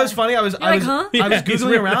 Hitler. You know what's funny? I was huh? I was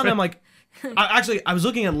googling around. And I'm like, I was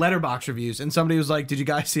looking at Letterboxd reviews, and somebody was like, "Did you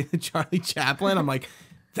guys see the Charlie Chaplin?" I'm like,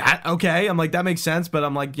 that okay. I'm like, that makes sense, but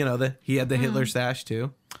I'm like, he had the Hitler stash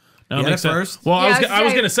too. No, it makes sense. First. Well, I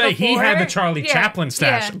was gonna say he had the Charlie Yeah. Chaplin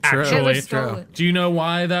stash. Yeah. Actually, True. do you know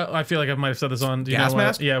why that? I feel like I might have said this on. Do you Gas know why?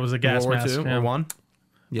 mask? Yeah, it was a gas World War mask. II Yeah. or one.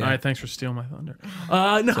 Yeah. All right, thanks for stealing my thunder. No,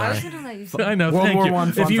 I was gonna let you say. I know. World Thank War you.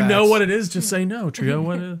 I fun If you know facts. what it is, just say no, Trio.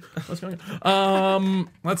 What's going on?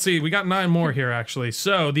 Let's see. We got 9 more here, actually.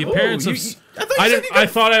 So the appearance of I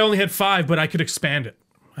thought I only had 5, but I could expand it.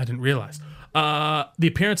 I didn't realize. The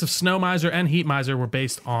appearance of Snow Miser and Heat Miser were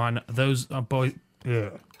based on those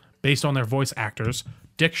based on their voice actors,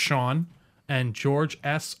 Dick Shawn and George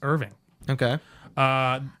S. Irving. Okay.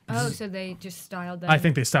 So they just styled them. I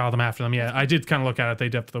think they styled them after them. Yeah, I did kind of look at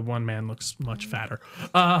it. The one man looks much fatter.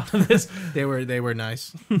 They were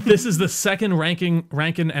nice. This is the second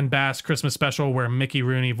Rankin and Bass Christmas special where Mickey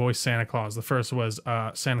Rooney voiced Santa Claus. The first was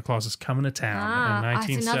Santa Claus is Coming to Town in that's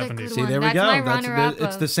another 1970. good See, one. there we That's go. my runner-up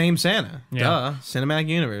It's of- the same Santa. Yeah. Duh. Cinematic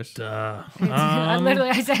universe.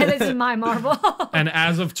 I said this is my Marvel. And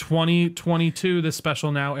as of 2022, this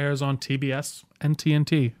special now airs on TBS and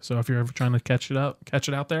TNT. So if you're ever trying to catch it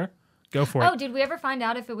out there, go for it. Oh, did we ever find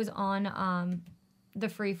out if it was on the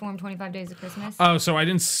Freeform 25 Days of Christmas? Oh, so I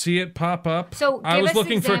didn't see it pop up. So I give was us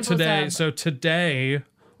looking for examples today. of- So today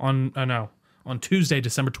on Tuesday,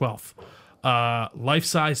 December 12th, Life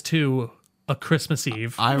Size 2, A Christmas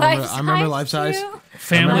Eve. I remember Life Size. too?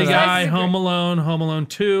 Family Life Size Guy, is a Home Alone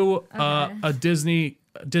 2, a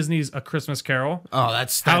Disney's A Christmas Carol. Oh,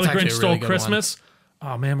 that's How the actually Grinch a Stole really good Christmas.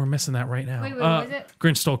 Oh man, we're missing that right now. Wait, what was it?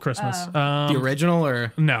 Grinch Stole Christmas. One. The original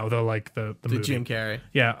or No, the movie. Jim Carrey?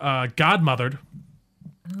 Yeah, Godmothered.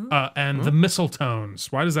 And the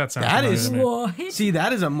Mistletones. Why does that sound That familiar is- to me? What? See,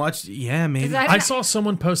 that is a much maybe. Is that- I saw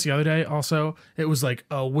someone post the other day also. It was like,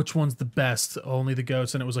 oh, which one's the best? Only the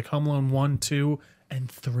goats. And it was like Home Alone 1, 2, and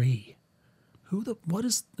 3.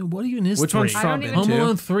 What even is Which 3? one's I Trump don't in even- Home two?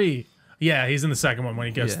 Alone 3. Yeah, he's in the second one when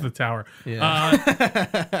he goes to the tower. Yeah.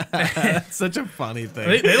 That's such a funny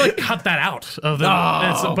thing. They like cut that out of the.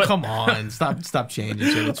 Oh, come on! Stop changing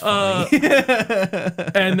shit. It's funny.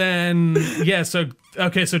 And then so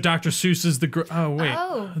Dr. Seuss is the. Oh wait,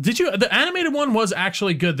 Oh. did you? The animated one was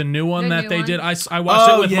actually good. The new one The that new they one? did. I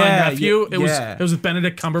watched it with my yeah, nephew. yeah, It was yeah. it was with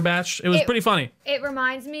Benedict Cumberbatch. It was pretty funny. It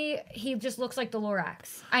reminds me, he just looks like the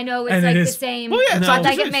Lorax. I know it's And like it the is- same. Well, yeah, it's but all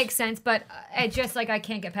like Seuss. it makes sense, but it just like I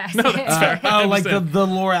can't get past No, it. that's fair. I like the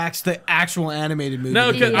understand. Lorax, the actual animated movie.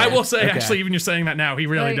 No, because I Yeah. will say Okay. actually, even you're saying that now, he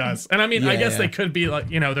really Like- does. And I mean, I Yeah, guess yeah. they could be like,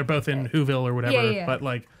 they're both in Whoville or whatever. Yeah. But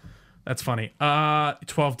like, that's funny.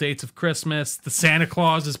 12 Dates of Christmas. The Santa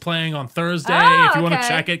Claus is playing on Thursday. Oh, if you want to okay.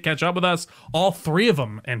 check it, catch up with us. All 3 of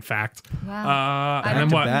them, in fact. Wow. And then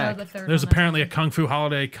what? know the third There's one. apparently a Kung Fu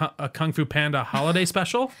Panda holiday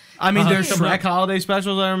special. I mean, there's Coming Shrek up. holiday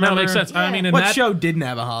specials. I remember. No, it makes sense. I Yeah. mean, in What that show didn't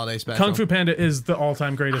have a holiday special? Kung Fu Panda is the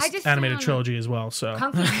all-time I greatest just animated don't- trilogy as well. So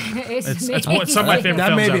Kung Fu is it's some of my favorite That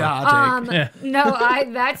films may be ever. a hot take. Yeah. No,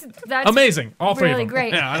 that's Amazing. All 3 really of them.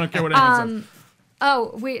 great. Yeah, I don't care what anyone says.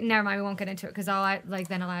 Oh, never mind. We won't get into it because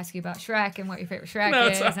then I'll ask you about Shrek and what your favorite Shrek No,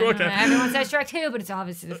 is. it's and, okay. everyone says Shrek too, but it's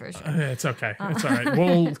obviously the first Shrek. It's okay. It's all right.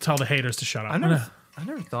 We'll tell the haters to shut up. I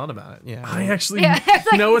never thought about it. Yeah. I actually, Yeah,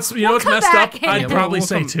 it's like, what's we'll come messed back up? and- I'd Yeah, probably we'll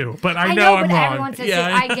say come- 2, but I I know but I'm wrong. everyone says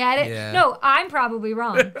Yeah, I get it. Yeah. No, I'm probably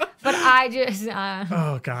wrong, but I just.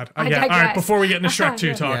 Oh God. I Yeah. All right. digress. Before we get into Shrek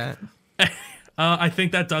 2 talk, Yeah. I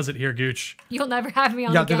think that does it here, Gooch. You'll never have me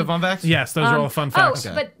on You got again. through the fun facts? Yes, those are all fun facts.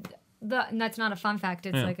 Okay. But that's not a fun fact.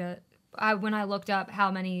 It's Yeah. like when I looked up how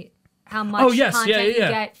much Oh, yes. content Yeah, you yeah.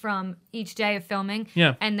 get from each day of filming.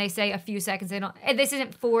 Yeah. And they say a few seconds. They don't. And this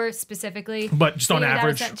isn't for specifically. But just on Maybe that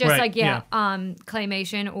average, was just right, like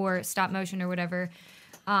claymation or stop motion or whatever.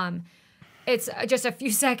 It's just a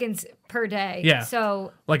few seconds per day. Yeah.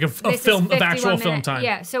 So Like a this is film of 51 actual film minute- time.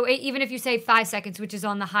 Yeah. So even if you say 5 seconds, which is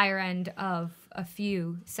on the higher end of a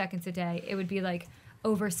few seconds a day, it would be like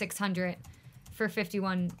over 600 for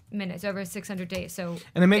 51 minutes, over 600 days. So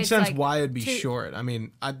And it makes it's sense like why it'd be short. I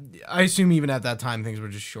mean, I assume even at that time things were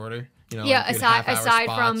just shorter. You know, Yeah, like good aside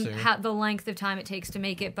half-hour from spots or- the length of time it takes to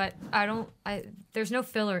make it, but there's no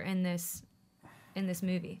filler in this in this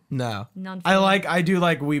movie. No. None. I do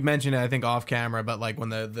like we mentioned it, I think off camera, but like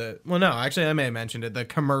when actually I may have mentioned it, the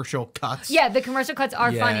commercial cuts. Yeah, the commercial cuts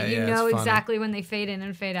are funny. You know exactly funny. when they fade in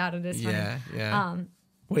and fade out. It is funny. Yeah.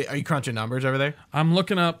 Wait, are you crunching numbers over there? I'm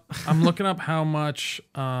looking up how much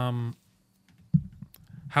how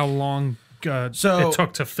long it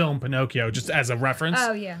took to film Pinocchio, just as a reference.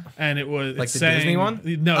 Oh yeah. And it was like the Disney one?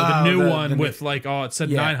 No, the new one with like it said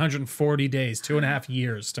 940 days, 2.5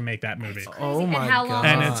 years to make that movie. Oh my god!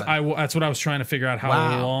 And that's what I was trying to figure out how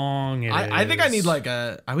long it is. I think I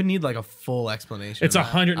would need like a full explanation. It's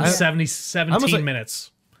 17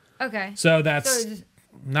 minutes. Okay. So that's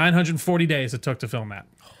 940 days it took to film that.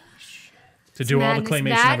 To do all the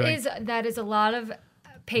claymation and everything. That is a lot of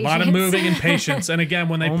patience. A lot of moving and patience. And again,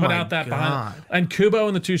 when they put out that behind, and Kubo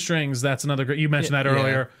and the Two Strings, that's another great. You mentioned that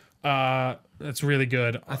earlier. That's really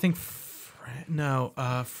good. I think Frank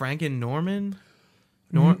and Norman.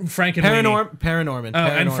 Frank and Weenie. Paranorman.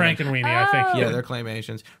 And Frank and Weenie, I think. Yeah, they're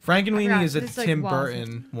claymations. Frank and Weenie is a Tim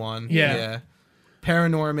Burton one. Yeah.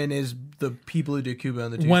 Paranorman is the people who do Kubo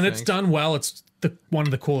and the Two Strings. When it's done well, it's one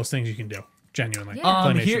of the coolest things you can do. Genuinely.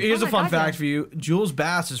 Here's a fun fact for you. Jules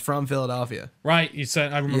Bass is from Philadelphia. Right. You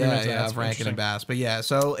said, I remember that. Yeah, Rankin and Bass. But yeah,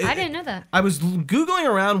 so... I didn't know that. I was Googling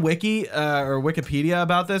around Wikipedia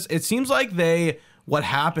about this. It seems like what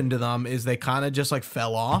happened to them is they kind of just like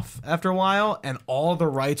fell off after a while, and all the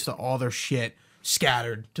rights to all their shit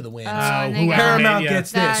scattered to the wind. Paramount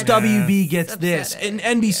gets this, WB gets this, and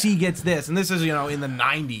NBC gets this, and this is in the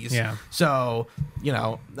 90s. Yeah. So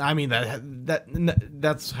I mean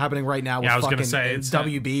that's happening right now with fucking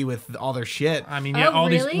WB with all their shit. I mean, all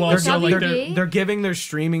these. Well, they're giving their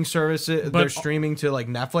streaming services. They're streaming to like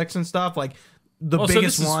Netflix and stuff. Like the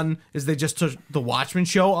biggest one is they just took the Watchmen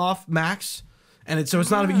show off Max. And it's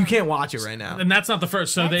not you can't watch it right now. And that's not the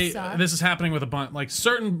first. So this is happening with a bunch like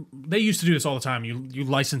they used to do this all the time. You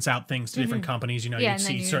license out things to different companies. You'd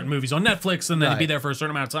see certain movies on Netflix and then it'd be there for a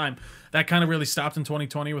certain amount of time. That kind of really stopped in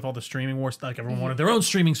 2020 with all the streaming wars. Like everyone wanted their own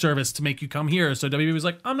streaming service to make you come here. So WB was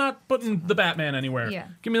like, I'm not putting the Batman anywhere. Yeah.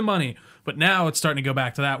 Give me the money. But now it's starting to go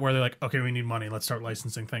back to that where they're like, okay, we need money. Let's start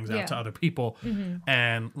licensing things out to other people.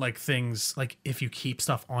 And like things like if you keep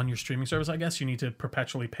stuff on your streaming service, I guess you need to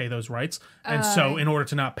perpetually pay those rights. And so in order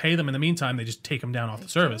to not pay them in the meantime, they just take them down off the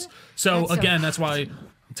service. So that's why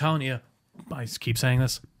I'm telling you, I keep saying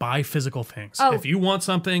this, buy physical things. If you want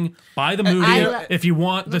something, buy the movie. If you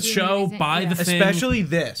want the show, buy the thing. Especially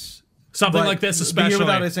this. Something like this, especially. Year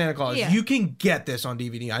Without a Santa Claus. Yeah. You can get this on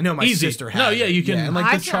DVD. I know my sister has. No, yeah, you can. Yeah, and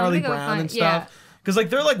like the Charlie Brown and stuff. Because like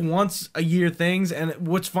they're like once a year things. And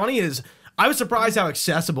what's funny is I was surprised how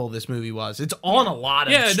accessible this movie was. It's on a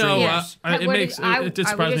lot of streamers. It did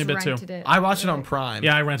surprise me a bit too. I watched it on Prime.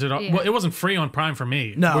 Yeah, I rented it. Well, it wasn't free on Prime for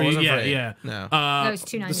me. No, it wasn't free. Yeah. No. It was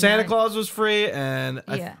 $2.99. The Santa Claus was free, and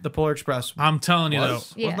the Polar Express. I'm telling you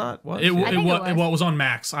was not. It was on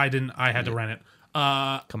Max. I had to rent it.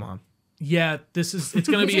 Come on. Yeah, it's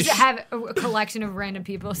going to be just have a collection of random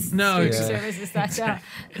people's services. That's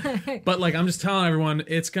But like I'm just telling everyone,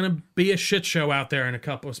 it's going to be a shit show out there in a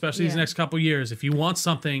couple, especially these next couple years. If you want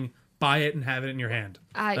something, buy it and have it in your hand.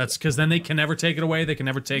 That's because then they can never take it away. They can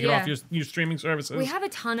never take it off your streaming services. We have a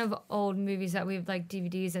ton of old movies that we have like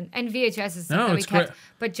DVDs and VHS and stuff that we kept.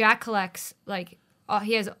 But Jack collects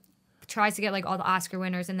tries to get like all the Oscar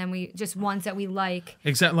winners, and then we just ones that we like.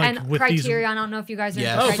 Exactly. Like and with Criterion. I don't know if you guys are.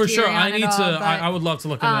 Oh, for sure. I need to. I would love to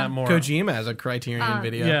look into that more. Kojima has a Criterion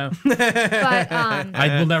video. Yeah. But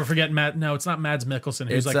I will never forget Matt. No, it's not Mads Mikkelsen.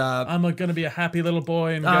 He's like, I'm gonna be a happy little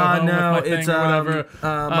boy and go home with my thing or whatever.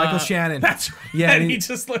 Michael Shannon. That's right. And he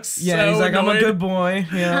just looks so he's like, I'm a good boy.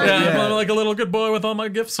 I'm like a little good boy with all my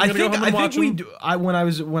gifts. I think we do. When I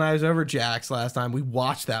was over Jack's last time, we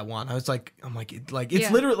watched that one. I was like,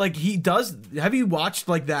 it's literally like he does. Have you watched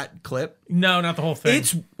like that clip? No, not the whole thing.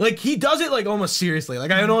 It's like he does it like almost seriously. Like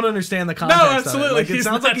I don't understand the context. No, absolutely. Of it. Like it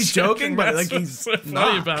sounds like he's joking, but like he's so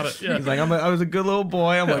funny about it. Yeah. He's like, I was a good little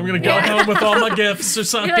boy. I'm gonna go home with all my gifts or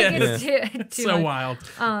something. It's so wild.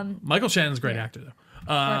 Michael Shannon's a great actor though.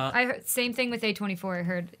 I heard same thing with A24. I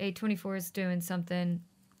heard A24 is doing something.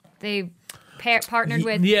 They partnered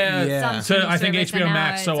with So I think HBO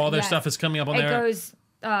Max. So all their stuff is coming up on there. It goes.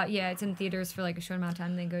 It's in theaters for like a short amount of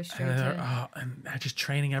time, and then goes straight to. And just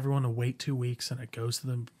training everyone to wait 2 weeks, and it goes to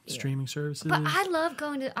the streaming services. But I love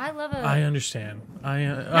going to. I understand.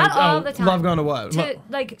 Not all the time. Love going to what?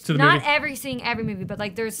 To not seeing every movie, but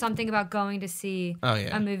like there's something about going to see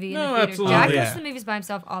a movie in the theaters. Absolutely. Jack goes to the movies by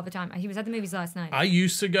himself all the time. He was at the movies last night. I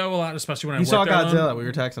used to go a lot, especially when I saw Godzilla. Alone. We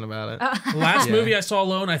were texting about it. Last movie I saw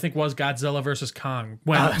alone, I think, was Godzilla versus Kong.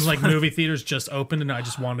 When like movie theaters just opened, and I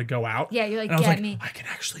just wanted to go out. Yeah, you're like, and I was get like, me. I can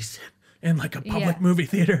actually sit in like a public movie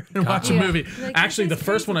theater and watch a movie. Like, Actually, the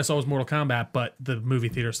first one I saw was Mortal Kombat, but the movie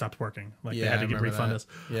theater stopped working. Like they had to refund us.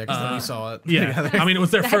 Yeah, because we saw it. Yeah, together. I mean, it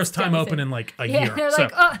was their first time open in like a year. They're so,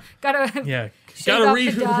 like, oh, gotta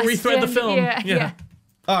rethread the film. Yeah.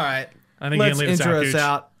 All right. I think let's you can lead intro us us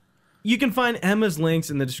out. You can find Emma's links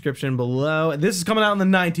in the description below. This is coming out on the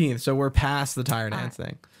 19th, so we're past the tire dance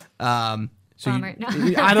thing. So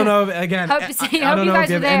I don't know. Again, I don't know if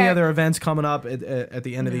you have any other events coming up at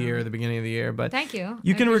the end of the year or the beginning of the year. But thank you.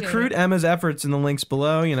 You can recruit Emma's efforts in the links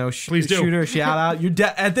below. You know, please do. Shoot her a shout out. You're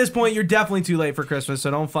at this point, you're definitely too late for Christmas,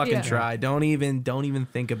 so don't fucking try. Don't even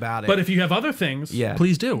think about it. But if you have other things,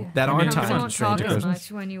 please do. That aren't time. Don't talk as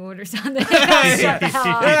much when you order something.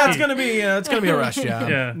 It's gonna be a rush job.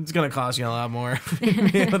 Yeah, it's gonna cost you a lot more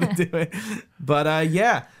to be able to do it. But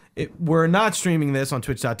we're not streaming this on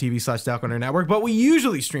twitch.tv/Delco Nerd Network, but we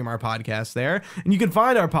usually stream our podcast there. And you can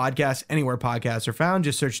find our podcast anywhere podcasts are found.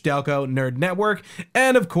 Just search Delco Nerd Network.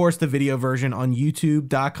 And of course, the video version on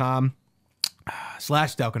youtube.com/Delco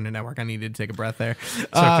Nerd Network. I needed to take a breath there.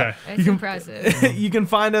 It's okay. It's impressive. You can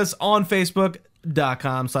find us on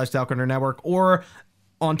Facebook.com/Delco Nerd Network or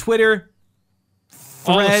on Twitter, Threads,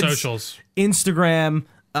 all the socials, Instagram,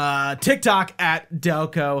 TikTok at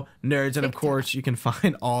Delco Nerds. And of course, you can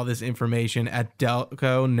find all this information at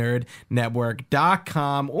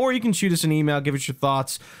DelcoNerdNetwork.com, or you can shoot us an email, give us your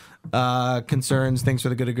thoughts, concerns, things for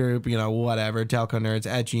the good of group, whatever,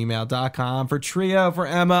 DelcoNerds@gmail.com. For Trio, for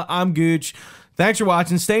Emma, I'm Gooch. Thanks for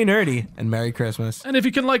watching. Stay nerdy and Merry Christmas. And if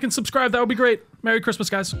you can like and subscribe, that would be great. Merry Christmas,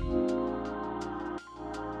 guys.